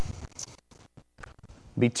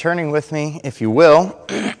Be turning with me, if you will,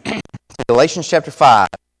 to Galatians chapter 5,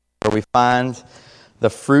 where we find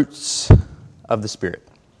the fruits of the Spirit.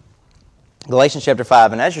 Galatians chapter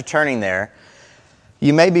 5, and as you're turning there,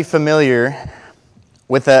 you may be familiar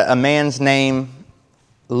with a man's name,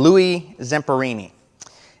 Louis Zamperini.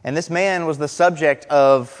 And this man was the subject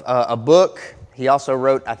of a book. He also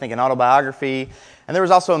wrote, I think, an autobiography. And there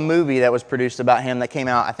was also a movie that was produced about him that came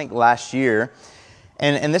out, I think, last year.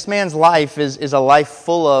 And this man's life is a life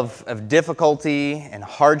full of difficulty and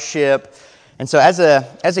hardship. And so as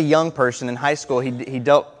a young person in high school, he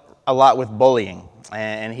dealt a lot with bullying.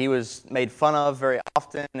 And he was made fun of very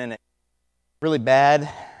often, and it was really bad.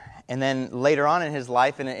 And then later on in his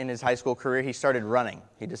life, in his high school career, he started running.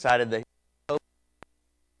 He decided that he would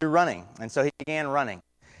do running. And so he began running.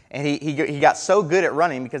 And he got so good at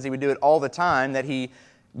running because he would do it all the time that he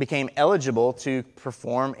became eligible to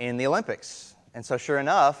perform in the Olympics. And so sure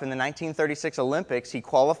enough, in the 1936 Olympics, he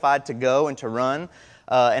qualified to go and to run.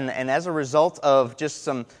 And as a result of just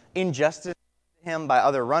some injustice to him by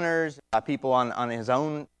other runners, by people on his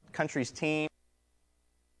own country's team,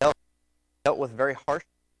 dealt with very harsh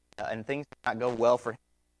and things did not go well for him.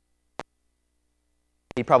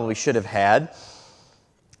 He probably should have had.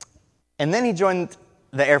 And then he joined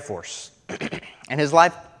the Air Force. And his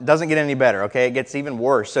life doesn't get any better, okay? It gets even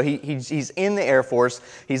worse. So he's in the Air Force.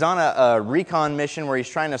 He's on a recon mission where he's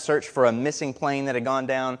trying to search for a missing plane that had gone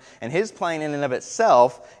down. And his plane in and of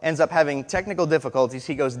itself ends up having technical difficulties.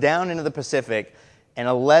 He goes down into the Pacific, and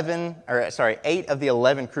 8 of the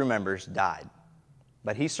 11 crew members died.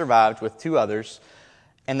 But he survived with 2 others,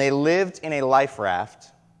 and they lived in a life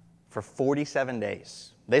raft for 47 days.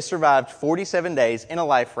 They survived 47 days in a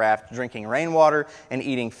life raft, drinking rainwater and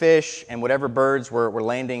eating fish and whatever birds were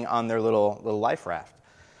landing on their little life raft.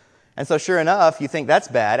 And so sure enough, you think that's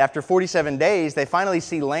bad. After 47 days, they finally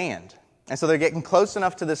see land. And so they're getting close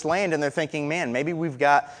enough to this land, and they're thinking, man, maybe we'll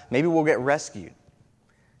get rescued.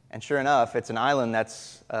 And sure enough, it's an island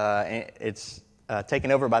that's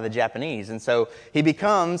taken over by the Japanese. And so he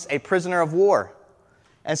becomes a prisoner of war.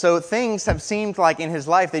 And so things have seemed like in his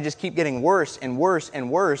life, they just keep getting worse and worse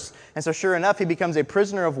and worse. And so sure enough, he becomes a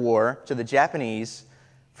prisoner of war to the Japanese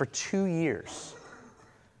for 2 years.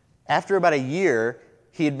 After about a year,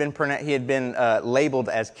 he had been labeled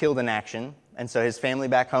as killed in action. And so his family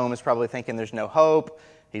back home is probably thinking there's no hope.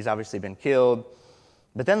 He's obviously been killed.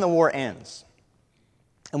 But then the war ends.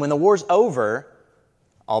 And when the war's over,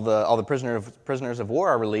 all the prisoners of war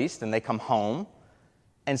are released and they come home.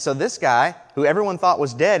 And so this guy, who everyone thought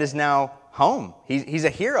was dead, is now home. He's a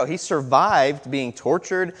hero. He survived being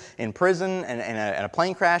tortured in prison and a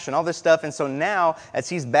plane crash and all this stuff. And so now, as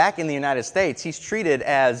he's back in the United States, he's treated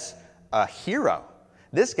as a hero.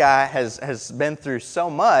 This guy has been through so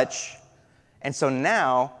much. And so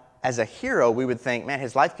now, as a hero, we would think, man,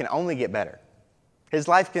 his life can only get better. His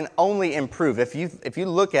life can only improve. If you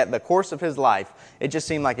look at the course of his life, it just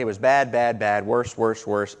seemed like it was bad, bad, bad, worse, worse,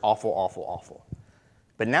 worse, awful, awful, awful.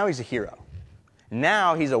 But now he's a hero.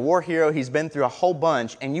 Now he's a war hero. He's been through a whole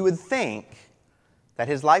bunch. And you would think that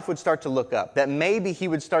his life would start to look up, that maybe he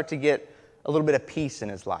would start to get a little bit of peace in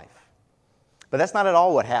his life. But that's not at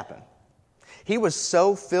all what happened. He was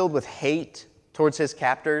so filled with hate towards his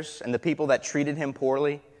captors and the people that treated him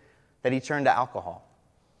poorly that he turned to alcohol.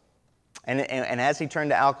 And as he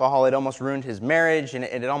turned to alcohol, it almost ruined his marriage, and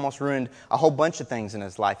it almost ruined a whole bunch of things in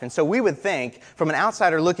his life. And so we would think, from an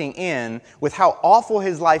outsider looking in, with how awful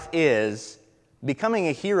his life is, becoming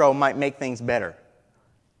a hero might make things better.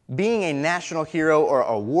 Being a national hero or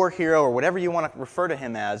a war hero or whatever you want to refer to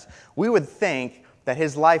him as, we would think that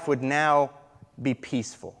his life would now be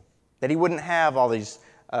peaceful, that he wouldn't have all these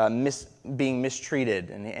being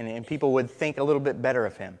mistreated, and people would think a little bit better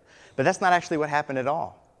of him. But that's not actually what happened at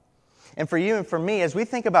all. And for you and for me, as we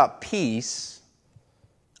think about peace,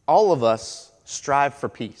 all of us strive for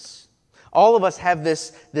peace. All of us have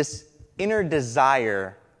this inner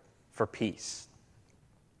desire for peace.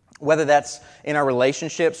 Whether that's in our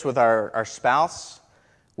relationships with our spouse,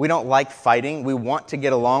 we don't like fighting. We want to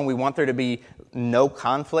get along. We want there to be no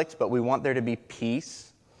conflict, but we want there to be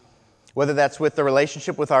peace. Whether that's with the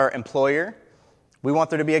relationship with our employer, we want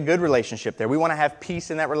there to be a good relationship there. We want to have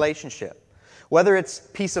peace in that relationship. Whether it's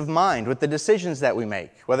peace of mind with the decisions that we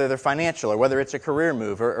make, whether they're financial or whether it's a career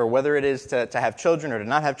move or whether it is to have children or to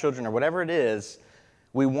not have children or whatever it is,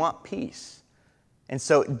 we want peace. And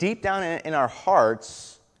so deep down in our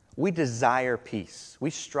hearts, we desire peace. We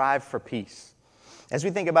strive for peace. As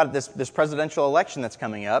we think about this presidential election that's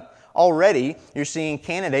coming up, already you're seeing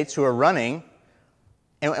candidates who are running,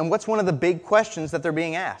 and what's one of the big questions that they're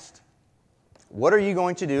being asked? What are you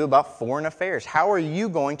going to do about foreign affairs? How are you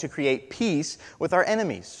going to create peace with our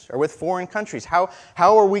enemies or with foreign countries? How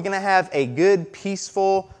are we going to have a good,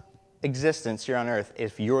 peaceful existence here on earth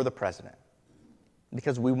if you're the president?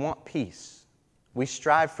 Because we want peace. We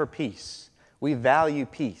strive for peace. We value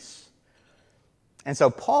peace. And so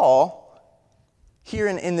Paul, here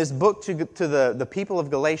in this book to the people of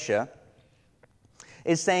Galatia,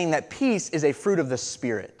 is saying that peace is a fruit of the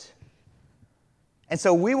Spirit. And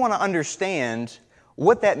so we want to understand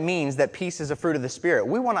what that means, that peace is a fruit of the Spirit.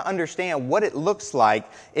 We want to understand what it looks like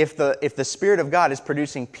if the Spirit of God is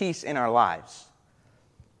producing peace in our lives.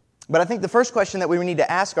 But I think the first question that we need to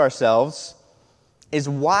ask ourselves is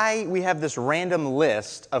why we have this random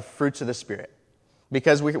list of fruits of the Spirit.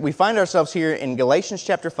 Because we find ourselves here in Galatians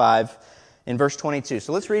chapter 5 in verse 22.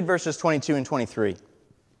 So let's read verses 22 and 23.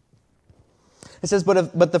 It says,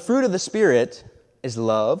 But the fruit of the Spirit is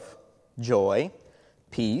love, joy,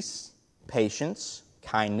 peace, patience,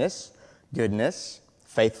 kindness, goodness,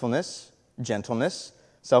 faithfulness, gentleness,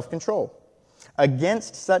 self-control.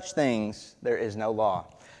 Against such things there is no law.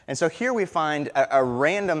 And so here we find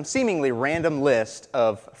a seemingly random list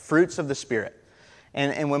of fruits of the Spirit.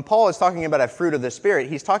 And when Paul is talking about a fruit of the Spirit,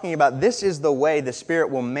 he's talking about this is the way the Spirit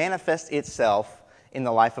will manifest itself in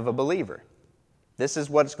the life of a believer. This is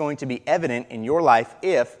what's going to be evident in your life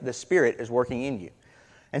if the Spirit is working in you.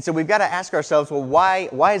 And so we've got to ask ourselves, well,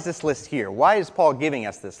 why is this list here? Why is Paul giving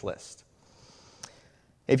us this list?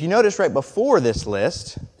 If you notice right before this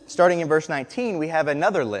list, starting in verse 19, we have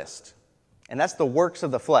another list, and that's the works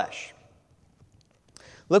of the flesh.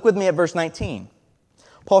 Look with me at verse 19.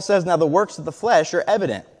 Paul says, Now the works of the flesh are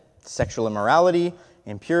evident: sexual immorality,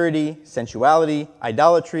 impurity, sensuality,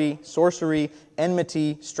 idolatry, sorcery,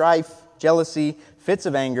 enmity, strife, jealousy, fits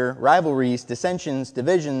of anger, rivalries, dissensions,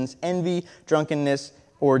 divisions, envy, drunkenness,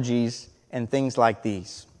 orgies, and things like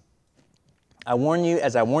these. I warn you,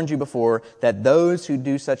 as I warned you before, that those who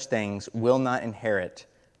do such things will not inherit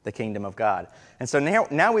the kingdom of God. And so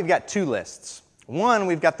now we've got two lists. One,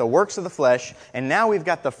 we've got the works of the flesh, and now we've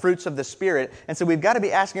got the fruits of the Spirit. And so we've got to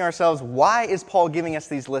be asking ourselves, why is Paul giving us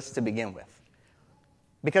these lists to begin with?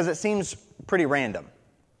 Because it seems pretty random.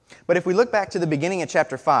 But if we look back to the beginning of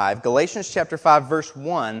chapter 5, Galatians chapter 5, verse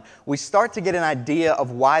 1, we start to get an idea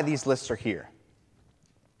of why these lists are here.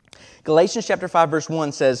 Galatians chapter 5, verse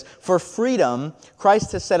 1 says, For freedom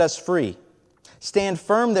Christ has set us free. Stand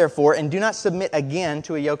firm, therefore, and do not submit again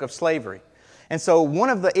to a yoke of slavery. And so one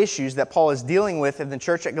of the issues that Paul is dealing with in the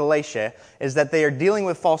church at Galatia is that they are dealing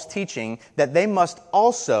with false teaching, that they must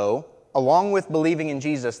also, along with believing in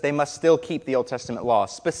Jesus, they must still keep the Old Testament law,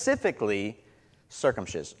 specifically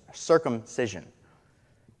circumcision.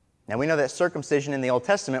 Now we know that circumcision in the Old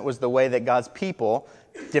Testament was the way that God's people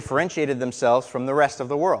differentiated themselves from the rest of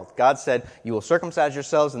the world. God said, you will circumcise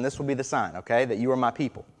yourselves and this will be the sign, okay, that you are my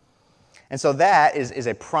people. And so that is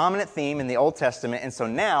a prominent theme in the Old Testament. And so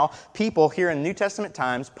now people here in New Testament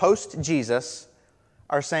times, post-Jesus,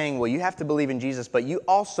 are saying, well, you have to believe in Jesus, but you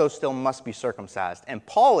also still must be circumcised. And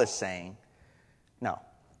Paul is saying, no,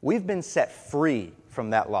 we've been set free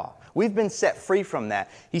from that law. We've been set free from that.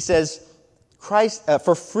 He says,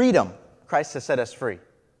 for freedom, Christ has set us free.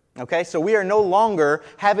 Okay, so we are no longer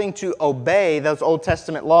having to obey those Old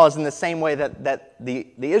Testament laws in the same way that the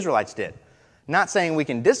Israelites did. Not saying we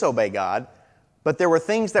can disobey God, but there were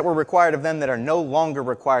things that were required of them that are no longer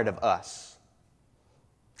required of us.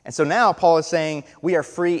 And so now Paul is saying we are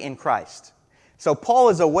free in Christ. So Paul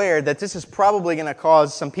is aware that this is probably going to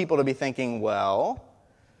cause some people to be thinking, well,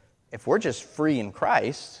 if we're just free in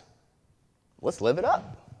Christ, let's live it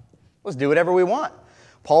up. Let's do whatever we want.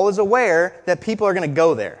 Paul is aware that people are going to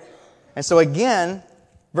go there. And so again,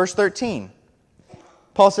 verse 13,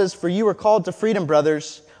 Paul says, For you are called to freedom,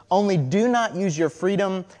 brothers, only do not use your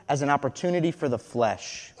freedom as an opportunity for the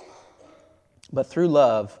flesh, but through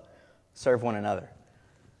love serve one another.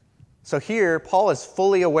 So here, Paul is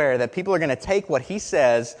fully aware that people are going to take what he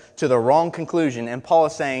says to the wrong conclusion, and Paul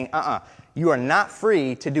is saying, you are not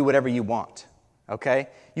free to do whatever you want, okay?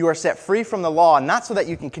 You are set free from the law, not so that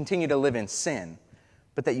you can continue to live in sin,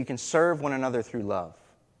 but that you can serve one another through love.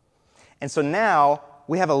 And so now,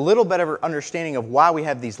 we have a little bit of an understanding of why we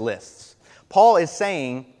have these lists. Paul is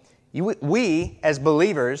saying, we, as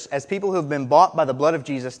believers, as people who have been bought by the blood of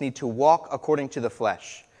Jesus, need to walk according to the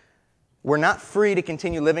flesh. We're not free to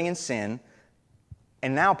continue living in sin.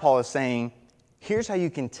 And now Paul is saying, here's how you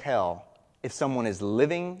can tell if someone is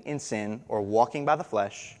living in sin or walking by the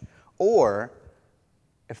flesh, or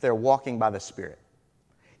if they're walking by the Spirit.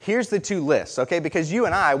 Here's the two lists, okay? Because you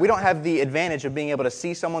and I, we don't have the advantage of being able to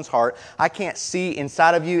see someone's heart. I can't see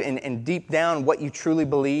inside of you and deep down what you truly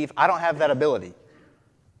believe. I don't have that ability.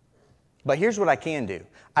 But here's what I can do.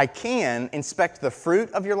 I can inspect the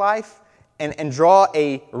fruit of your life and draw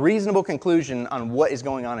a reasonable conclusion on what is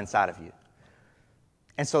going on inside of you.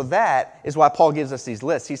 And so that is why Paul gives us these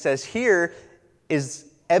lists. He says, here is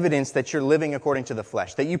evidence that you're living according to the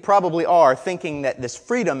flesh, that you probably are thinking that this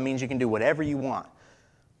freedom means you can do whatever you want.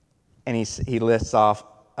 And he lists off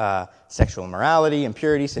sexual immorality,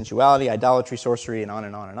 impurity, sensuality, idolatry, sorcery, and on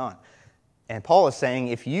and on and on. And Paul is saying,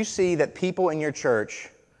 if you see that people in your church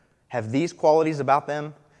have these qualities about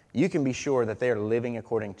them, you can be sure that they are living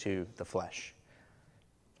according to the flesh.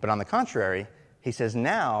 But on the contrary, he says,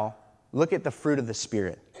 now look at the fruit of the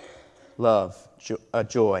Spirit. Love,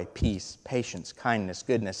 joy, peace, patience, kindness,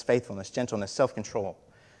 goodness, faithfulness, gentleness, self-control.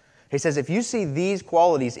 He says, if you see these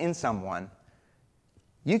qualities in someone,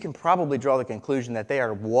 you can probably draw the conclusion that they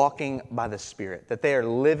are walking by the Spirit, that they are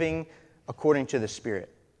living according to the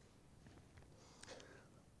Spirit.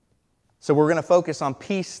 So we're going to focus on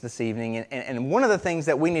peace this evening, and one of the things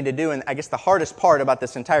that we need to do, and I guess the hardest part about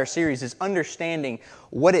this entire series, is understanding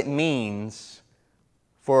what it means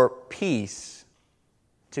for peace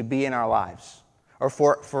to be in our lives, or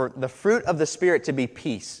for the fruit of the Spirit to be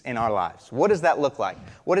peace in our lives. What does that look like?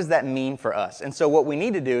 What does that mean for us? And so what we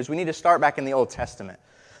need to do is we need to start back in the Old Testament.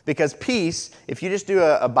 Because peace, if you just do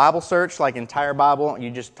a Bible search, like entire Bible, and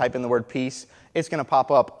you just type in the word peace, it's going to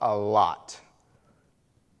pop up a lot.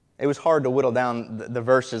 It was hard to whittle down the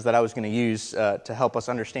verses that I was going to use to help us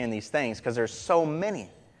understand these things, because there's so many.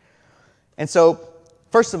 And so,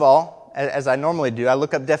 first of all, as I normally do, I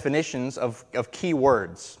look up definitions of key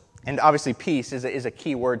words. And obviously peace is a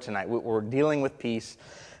key word tonight. We're dealing with peace.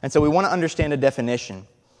 And so we want to understand a definition.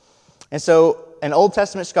 And so an Old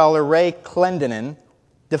Testament scholar, Ray Clendenin,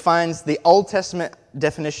 defines the Old Testament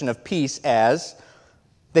definition of peace as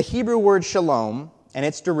the Hebrew word shalom and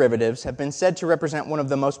its derivatives have been said to represent one of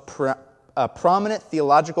the most prominent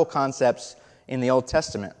theological concepts in the Old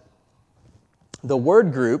Testament. The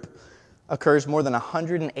word group occurs more than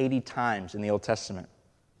 180 times in the Old Testament.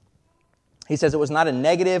 He says it was not a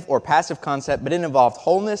negative or passive concept, but it involved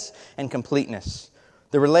wholeness and completeness.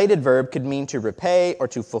 The related verb could mean to repay or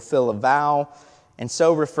to fulfill a vow, and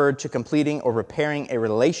so referred to completing or repairing a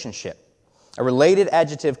relationship. A related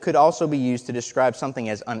adjective could also be used to describe something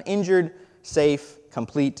as uninjured, safe,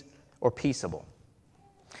 complete, or peaceable.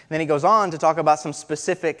 And then he goes on to talk about some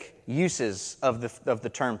specific uses of the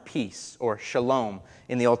term peace or shalom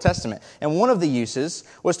in the Old Testament. And one of the uses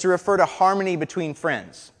was to refer to harmony between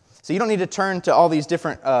friends. So you don't need to turn to all these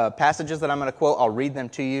different passages that I'm going to quote. I'll read them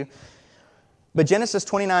to you. But Genesis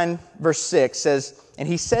 29, verse 6 says, "And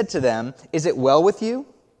he said to them, 'Is it well with you?'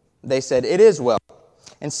 They said, 'It is well.'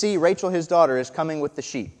 And see, Rachel his daughter is coming with the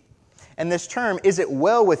sheep." And this term, "Is it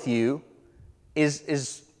well with you?"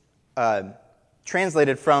 is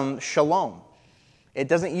translated from shalom. It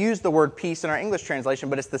doesn't use the word peace in our English translation,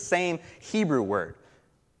 but it's the same Hebrew word.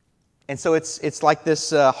 And so it's like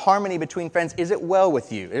this harmony between friends. Is it well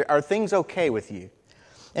with you? Are things okay with you?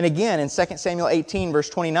 And again, in 2 Samuel 18, verse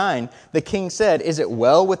 29, the king said, "Is it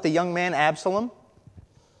well with the young man Absalom?"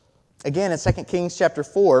 Again, in 2 Kings chapter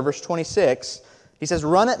 4, verse 26, he says,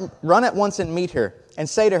 Run at once and meet her, and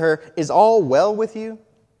say to her, 'Is all well with you?'"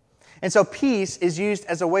 And so peace is used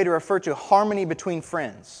as a way to refer to harmony between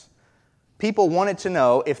friends. People wanted to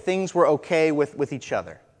know if things were okay with each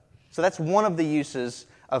other. So that's one of the uses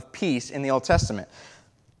of peace in the Old Testament.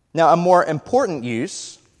 Now, a more important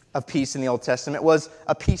use of peace in the Old Testament was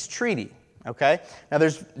a peace treaty. Okay? Now,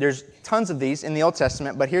 there's tons of these in the Old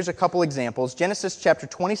Testament, but here's a couple examples. Genesis chapter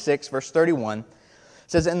 26, verse 31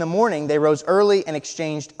 says, "In the morning they rose early and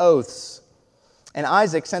exchanged oaths. And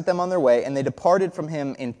Isaac sent them on their way, and they departed from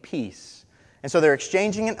him in peace." And so they're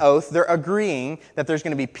exchanging an oath. They're agreeing that there's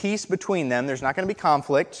going to be peace between them. There's not going to be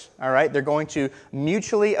conflict. All right? They're going to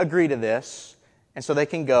mutually agree to this, and so they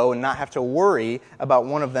can go and not have to worry about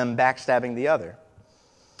one of them backstabbing the other.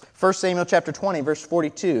 1 Samuel chapter 20, verse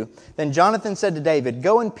 42, "Then Jonathan said to David,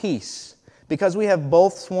 'Go in peace, because we have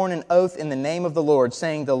both sworn an oath in the name of the Lord,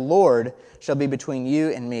 saying, the Lord shall be between you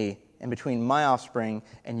and me, and between my offspring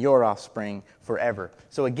and your offspring forever.'"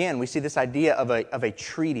 So again, we see this idea of a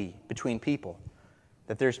treaty between people,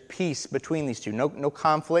 that there's peace between these two. No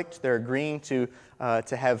conflict. They're agreeing to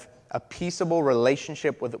have a peaceable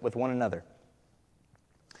relationship with one another.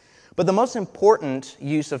 But the most important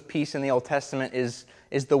use of peace in the Old Testament is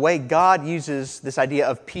the way God uses this idea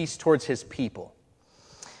of peace towards His people.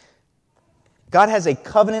 God has a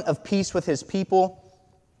covenant of peace with His people,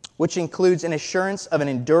 which includes an assurance of an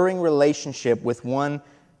enduring relationship with one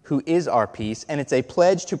who is our peace, and it's a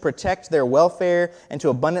pledge to protect their welfare and to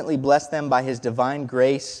abundantly bless them by His divine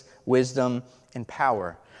grace, wisdom, and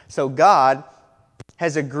power. So God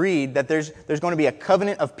has agreed that there's going to be a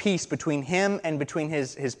covenant of peace between Him and between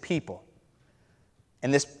His people.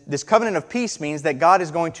 And this covenant of peace means that God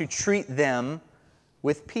is going to treat them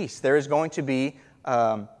with peace. There is going to be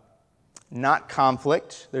not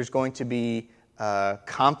conflict. There's going to be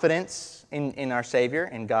confidence in our Savior,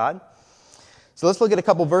 in God. So let's look at a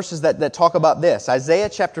couple verses that talk about this. Isaiah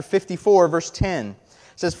chapter 54, verse 10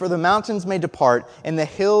 says, "For the mountains may depart, and the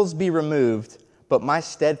hills be removed, but my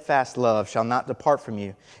steadfast love shall not depart from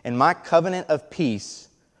you, and my covenant of peace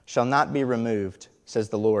shall not be removed, says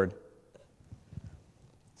the Lord."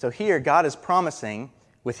 So here, God is promising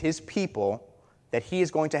with His people that He is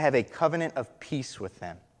going to have a covenant of peace with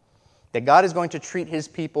them. That God is going to treat His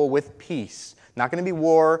people with peace. Not going to be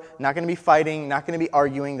war, not going to be fighting, not going to be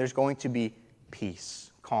arguing. There's going to be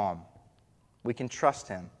peace, calm. We can trust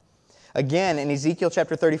Him. Again, in Ezekiel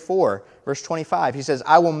chapter 34, verse 25, He says,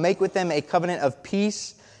 "I will make with them a covenant of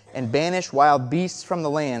peace and banish wild beasts from the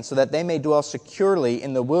land, so that they may dwell securely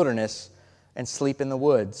in the wilderness and sleep in the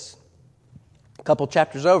woods." A couple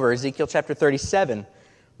chapters over, Ezekiel chapter 37,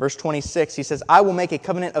 verse 26, He says, "I will make a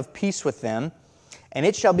covenant of peace with them, and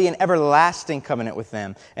it shall be an everlasting covenant with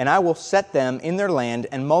them. And I will set them in their land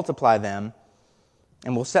and multiply them,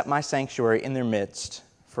 and will set my sanctuary in their midst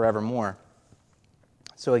forevermore."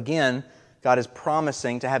 So again, God is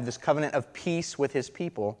promising to have this covenant of peace with His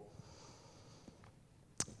people.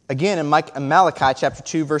 Again, in Malachi chapter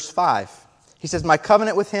 2, verse 5, He says, "My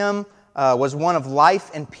covenant with him was one of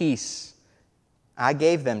life and peace. I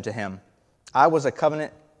gave them to him. It was a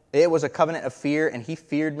covenant of fear, and he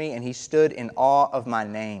feared me, and he stood in awe of my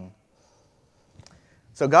name."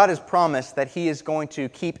 So God has promised that He is going to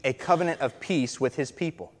keep a covenant of peace with His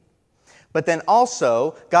people. But then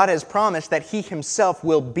also, God has promised that He Himself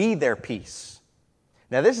will be their peace.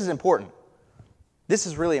 Now this is important. This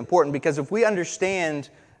is really important because if we understand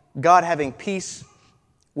God having peace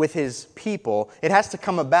with His people, it has to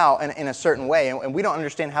come about in a certain way. And we don't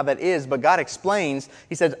understand how that is, but God explains.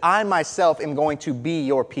 He says, "I myself am going to be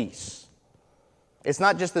your peace." It's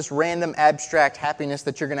not just this random abstract happiness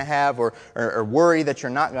that you're going to have or worry that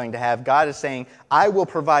you're not going to have. God is saying, "I will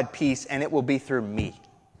provide peace, and it will be through me.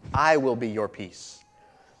 I will be your peace."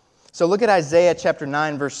 So look at Isaiah chapter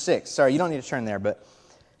 9, verse 6. Sorry, you don't need to turn there, but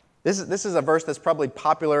this is a verse that's probably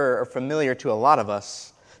popular or familiar to a lot of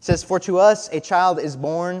us. It says, "For to us a child is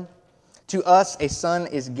born, to us a son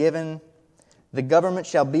is given. The government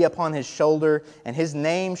shall be upon His shoulder, and His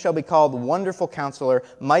name shall be called Wonderful Counselor,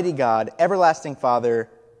 Mighty God, Everlasting Father,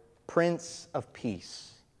 Prince of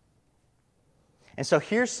Peace." And so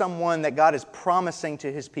here's someone that God is promising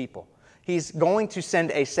to His people. He's going to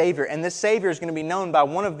send a Savior, and this Savior is going to be known by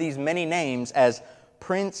one of these many names as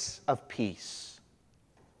Prince of Peace.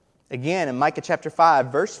 Again, in Micah chapter 5,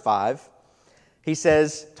 verse 5, He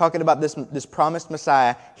says, talking about this promised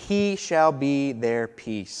Messiah, "He shall be their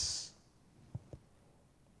peace."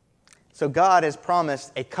 So God has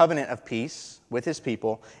promised a covenant of peace with His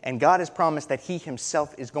people, and God has promised that He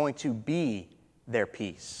Himself is going to be their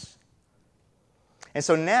peace. And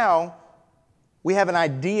so now we have an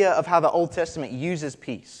idea of how the Old Testament uses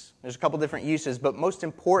peace. There's a couple different uses, but most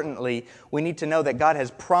importantly, we need to know that God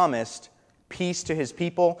has promised peace to His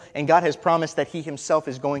people, and God has promised that He Himself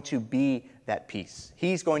is going to be that peace.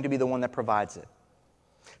 He's going to be the one that provides it.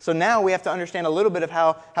 So now we have to understand a little bit of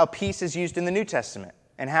how peace is used in the New Testament,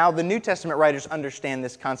 and how the New Testament writers understand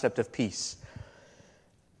this concept of peace.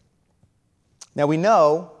 Now we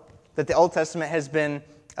know that the Old Testament has been,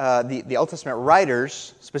 the Old Testament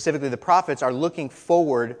writers, specifically the prophets, are looking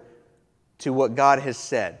forward to what God has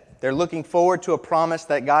said. They're looking forward to a promise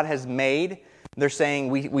that God has made. They're saying,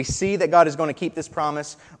 we see that God is going to keep this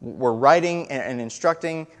promise. We're writing and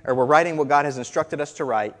instructing, or we're writing what God has instructed us to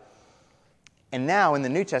write. And now in the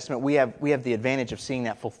New Testament, we have the advantage of seeing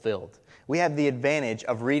that fulfilled. We have the advantage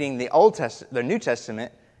of reading the New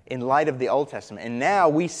Testament in light of the Old Testament. And now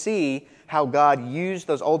we see how God used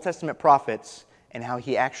those Old Testament prophets and how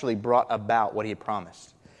He actually brought about what He had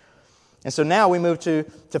promised. And so now we move to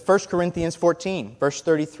 1 Corinthians 14, verse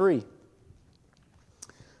 33.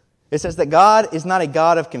 It says that God is not a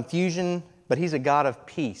God of confusion, but He's a God of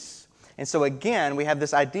peace. And so again, we have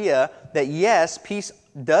this idea that yes, peace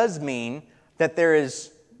does mean that there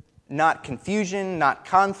is not confusion, not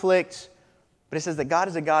conflict, but it says that God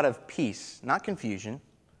is a God of peace, not confusion.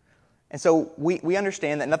 And so we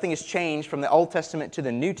understand that nothing has changed from the Old Testament to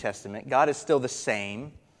the New Testament. God is still the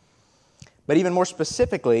same. But even more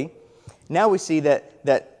specifically, now we see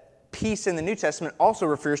that peace in the New Testament also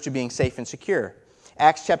refers to being safe and secure.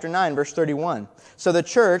 Acts chapter 9, verse 31. "So the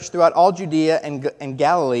church throughout all Judea and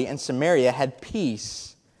Galilee and Samaria had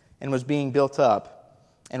peace and was being built up.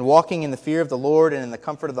 And walking in the fear of the Lord and in the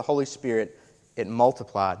comfort of the Holy Spirit, it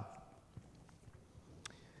multiplied.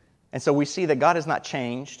 And so we see that God has not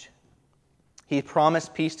changed. He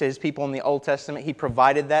promised peace to His people in the Old Testament. He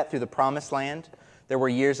provided that through the Promised Land. There were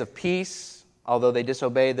years of peace. Although they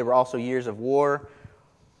disobeyed, there were also years of war.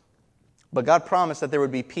 But God promised that there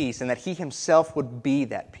would be peace and that He Himself would be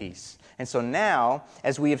that peace. And so now,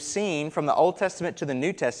 as we have seen from the Old Testament to the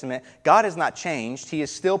New Testament, God has not changed. He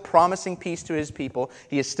is still promising peace to His people.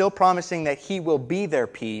 He is still promising that He will be their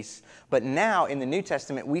peace. But now, in the New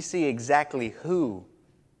Testament, we see exactly who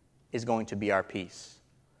is going to be our peace.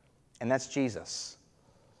 And that's Jesus.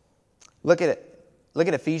 Look at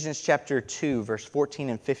Ephesians chapter 2, verse 14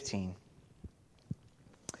 and 15.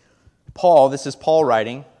 This is Paul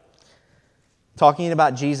writing, talking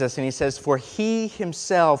about Jesus, and he says, "For He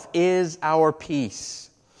Himself is our peace,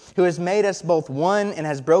 who has made us both one and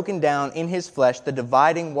has broken down in His flesh the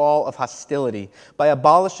dividing wall of hostility, by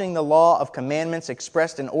abolishing the law of commandments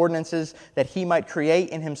expressed in ordinances, that He might create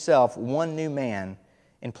in Himself one new man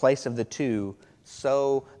in place of the two,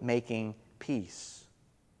 so making peace."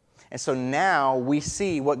 And so now we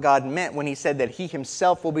see what God meant when He said that He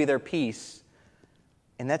Himself will be their peace,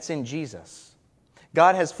 and that's in Jesus.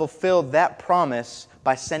 God has fulfilled that promise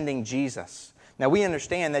by sending Jesus. Now we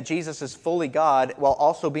understand that Jesus is fully God while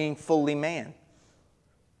also being fully man.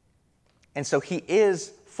 And so He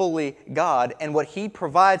is fully God, and what He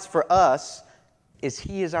provides for us is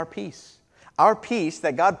He is our peace. Our peace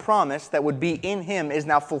that God promised that would be in Him is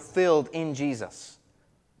now fulfilled in Jesus.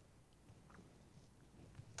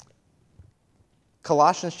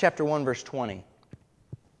 Colossians chapter 1, verse 20.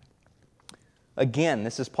 Again,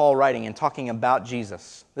 this is Paul writing and talking about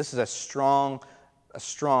Jesus. This is a strong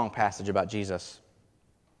passage about Jesus.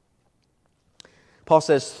 Paul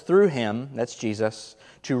says, "Through Him," that's Jesus,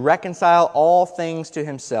 "to reconcile all things to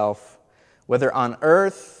Himself, whether on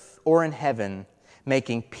earth or in heaven,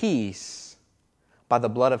 making peace by the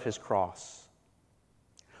blood of His cross."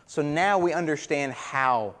 So now we understand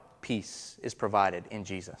how peace is provided in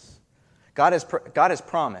Jesus. God has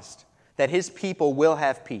promised that His people will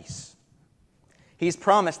have peace. He's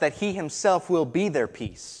promised that He Himself will be their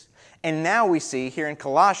peace. And now we see here in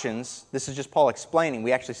Colossians, this is just Paul explaining,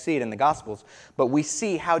 we actually see it in the Gospels, but we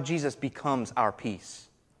see how Jesus becomes our peace.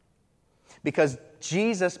 Because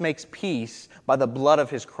Jesus makes peace by the blood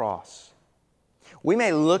of His cross. We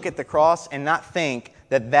may look at the cross and not think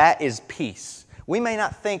that that is peace. We may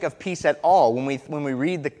not think of peace at all when we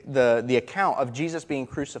read the account of Jesus being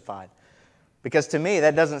crucified. Because to me,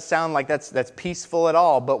 that doesn't sound like that's peaceful at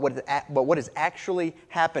all. But what is actually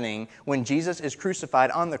happening when Jesus is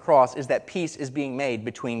crucified on the cross is that peace is being made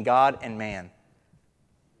between God and man.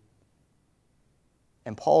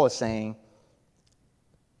 And Paul is saying,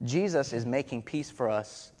 Jesus is making peace for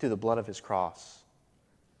us through the blood of His cross.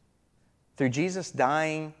 Through Jesus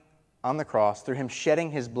dying on the cross, through Him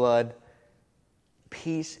shedding His blood,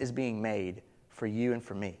 peace is being made for you and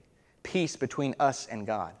for me. Peace between us and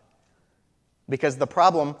God. Because the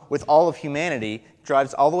problem with all of humanity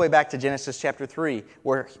drives all the way back to Genesis chapter 3,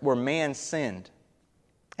 where man sinned.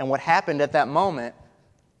 And what happened at that moment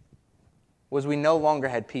was we no longer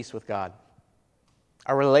had peace with God.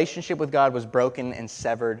 Our relationship with God was broken and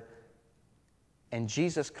severed. And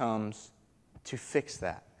Jesus comes to fix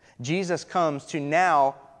that. Jesus comes to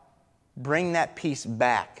now bring that peace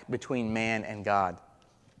back between man and God.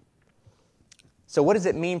 So what does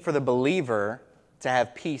it mean for the believer to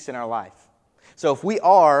have peace in our life? So if we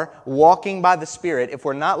are walking by the Spirit, if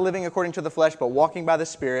we're not living according to the flesh, but walking by the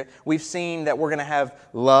Spirit, we've seen that we're going to have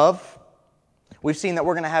love. We've seen that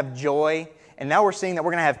we're going to have joy. And now we're seeing that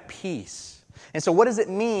we're going to have peace. And so what does it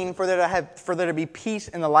mean for there to be peace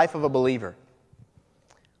in the life of a believer?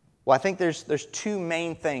 Well, I think there's two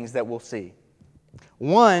main things that we'll see.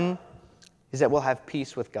 One is that we'll have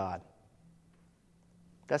peace with God.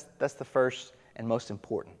 That's the first and most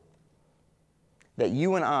important. That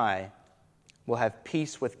you and I will have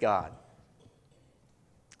peace with God.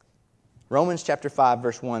 Romans chapter 5,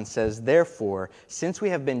 verse 1 says, "Therefore, since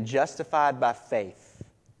we have been justified by faith,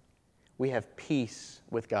 we have peace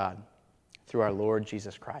with God through our Lord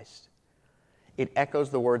Jesus Christ." It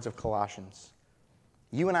echoes the words of Colossians.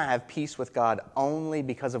 You and I have peace with God only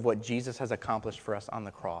because of what Jesus has accomplished for us on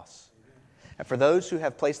the cross. And for those who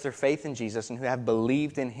have placed their faith in Jesus and who have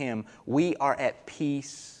believed in Him, we are at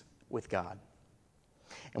peace with God.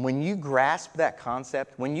 And when you grasp that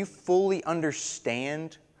concept, when you fully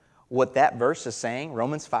understand what that verse is saying,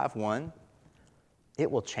 Romans 5:1, it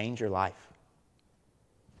will change your life.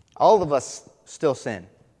 All of us still sin.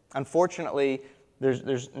 Unfortunately,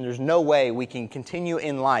 there's no way we can continue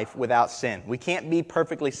in life without sin. We can't be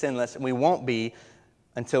perfectly sinless, and we won't be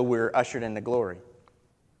until we're ushered into glory.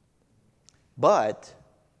 But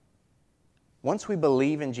once we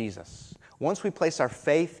believe in Jesus, once we place our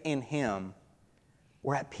faith in Him,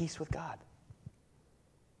 we're at peace with God.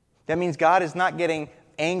 That means God is not getting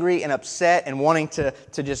angry and upset and wanting to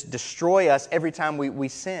just destroy us every time we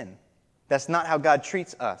sin. That's not how God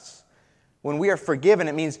treats us. When we are forgiven,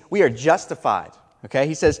 it means we are justified. Okay?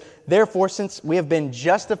 He says, therefore, since we have been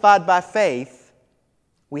justified by faith,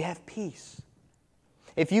 we have peace.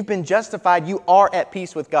 If you've been justified, you are at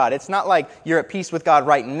peace with God. It's not like you're at peace with God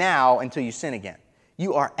right now until you sin again.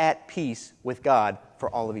 You are at peace with God for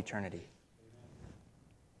all of eternity.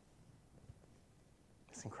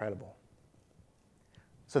 It's incredible.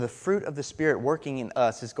 So the fruit of the Spirit working in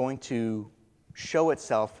us is going to show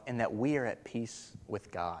itself in that we are at peace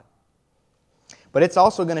with God. But it's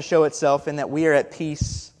also going to show itself in that we are at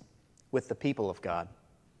peace with the people of God.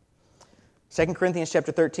 2 Corinthians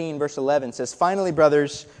chapter 13, verse 11 says, finally,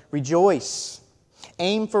 brothers, rejoice,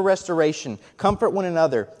 aim for restoration, comfort one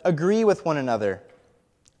another, agree with one another,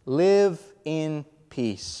 live in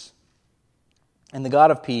peace. And the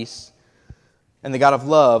God of peace and the God of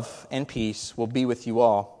love and peace will be with you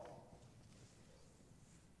all.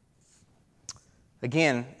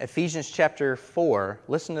 Again, Ephesians chapter 4,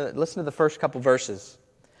 listen to the first couple verses.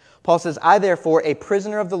 Paul says, I therefore, a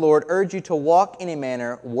prisoner of the Lord, urge you to walk in a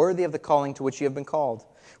manner worthy of the calling to which you have been called,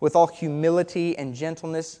 with all humility and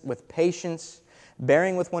gentleness, with patience,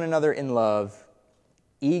 bearing with one another in love,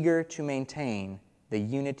 eager to maintain the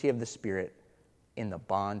unity of the Spirit in the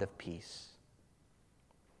bond of peace.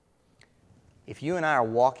 If you and I are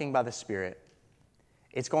walking by the Spirit,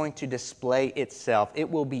 it's going to display itself. It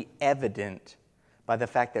will be evident by the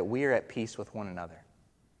fact that we are at peace with one another.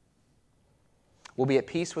 We'll be at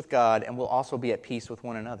peace with God, and we'll also be at peace with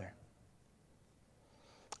one another.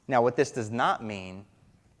 Now, what this does not mean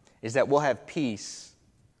is that we'll have peace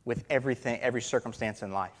with everything, every circumstance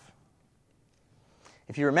in life.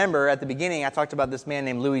 If you remember, at the beginning, I talked about this man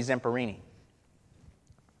named Louis Zamperini.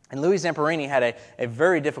 And Louis Zamperini had a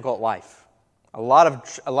very difficult life. A lot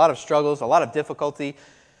of struggles, a lot of difficulty.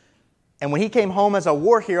 And when he came home as a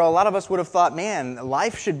war hero, a lot of us would have thought, man,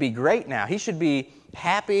 life should be great now. He should be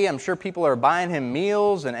happy. I'm sure people are buying him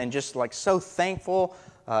meals and just like so thankful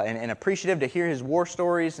and appreciative to hear his war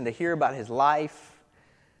stories and to hear about his life.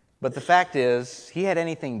 But the fact is, he had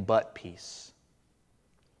anything but peace.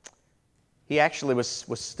 He actually was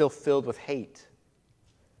still filled with hate.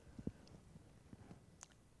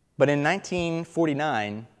 But in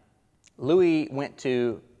 1949, Louis went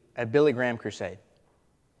to a Billy Graham crusade.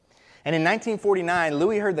 And in 1949,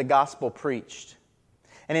 Louis heard the gospel preached.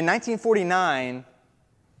 And in 1949,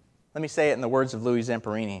 let me say it in the words of Louis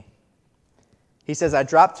Zamperini. He says, I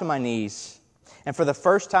dropped to my knees, and for the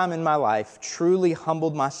first time in my life, truly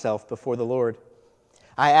humbled myself before the Lord.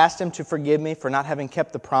 I asked Him to forgive me for not having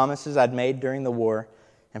kept the promises I'd made during the war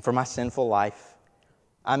and for my sinful life.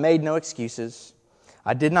 I made no excuses.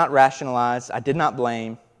 I did not rationalize. I did not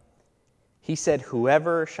blame. He said,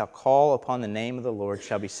 whoever shall call upon the name of the Lord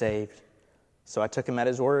shall be saved. So I took him at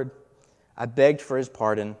his word. I begged for his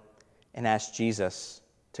pardon and asked Jesus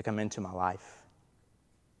to come into my life.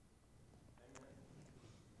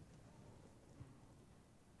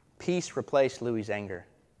 Peace replaced Louis' anger.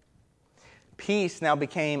 Peace now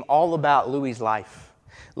became all about Louis' life.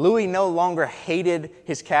 Louis no longer hated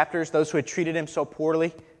his captors, those who had treated him so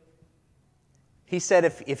poorly. He said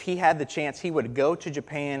if he had the chance, he would go to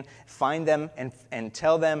Japan, find them, and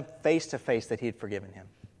tell them face to face that he had forgiven him.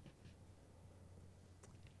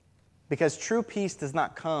 Because true peace does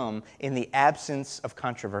not come in the absence of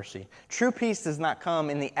controversy. True peace does not come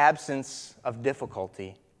in the absence of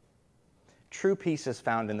difficulty. True peace is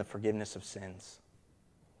found in the forgiveness of sins.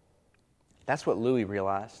 That's what Louis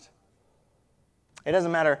realized. It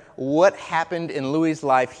doesn't matter what happened in Louis'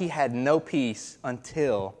 life, he had no peace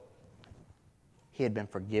until he had been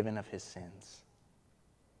forgiven of his sins.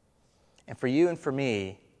 And for you and for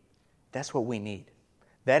me, that's what we need.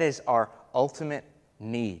 That is our ultimate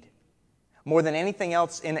need. More than anything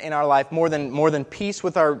else in our life, more than peace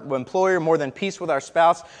with our employer, more than peace with our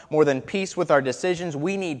spouse, more than peace with our decisions,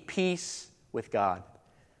 we need peace with God.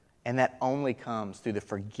 And that only comes through the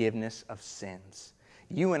forgiveness of sins.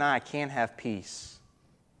 You and I can have peace,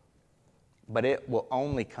 but it will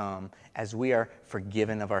only come as we are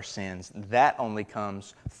forgiven of our sins. That only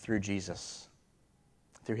comes through Jesus,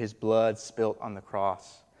 through His blood spilt on the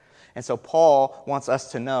cross. And so Paul wants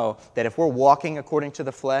us to know that if we're walking according to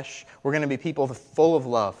the flesh, we're going to be people full of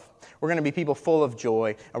love. We're going to be people full of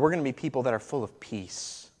joy. And we're going to be people that are full of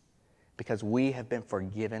peace because we have been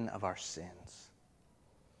forgiven of our sins.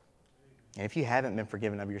 And if you haven't been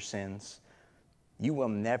forgiven of your sins, you will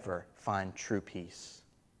never find true peace.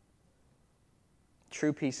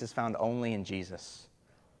 True peace is found only in Jesus.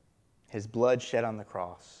 His blood shed on the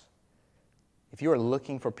cross. If you are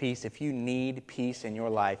looking for peace, if you need peace in your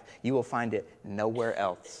life, you will find it nowhere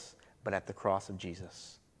else but at the cross of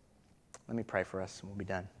Jesus. Let me pray for us and we'll be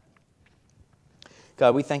done.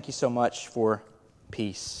 God, we thank you so much for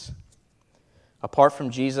peace. Apart from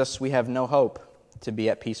Jesus, we have no hope to be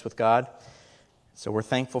at peace with God. So we're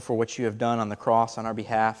thankful for what you have done on the cross on our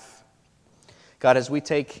behalf. God, as we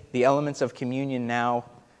take the elements of communion now,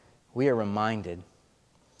 we are reminded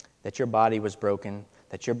that your body was broken,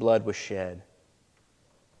 that your blood was shed,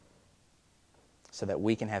 so that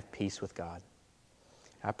we can have peace with God.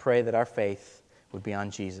 I pray that our faith would be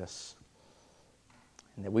on Jesus,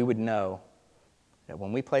 and that we would know that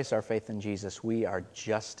when we place our faith in Jesus, we are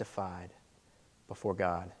justified before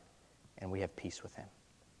God, and we have peace with Him.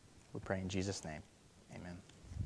 We pray in Jesus' name. Amen.